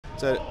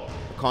Is that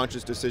a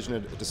conscious decision, a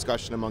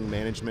discussion among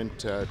management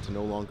to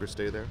no longer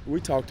stay there? We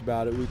talked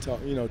about it. We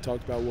talked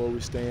about where we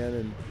stand,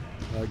 and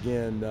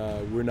again,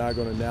 we're not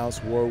going to announce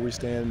where we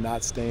stand,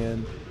 not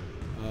stand.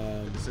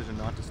 Decision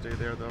not to stay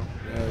there, though.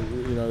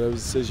 There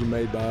was a decision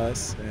made by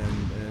us,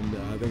 and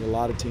I think a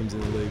lot of teams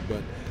in the league,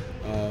 but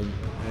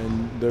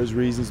and there's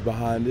reasons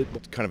behind it.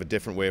 Kind of a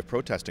different way of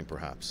protesting,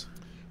 perhaps.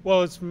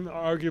 Well, it's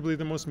arguably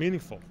the most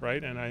meaningful,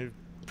 right? And I'm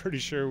pretty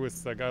sure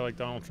with a guy like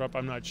Donald Trump,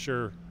 I'm not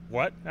sure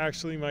what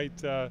actually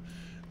might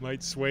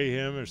sway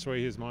him or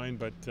sway his mind,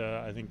 but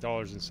I think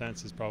dollars and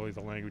cents is probably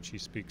the language he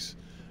speaks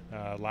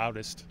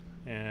loudest.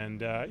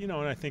 And and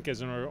I think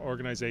as an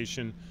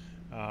organization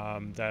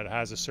that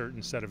has a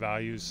certain set of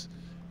values,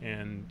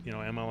 and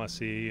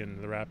MLSE and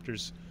the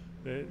Raptors,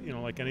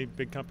 like any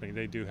big company,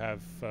 they do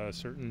have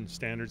certain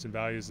standards and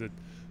values that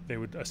they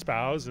would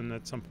espouse, and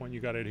at some point you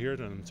got to adhere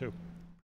to them too.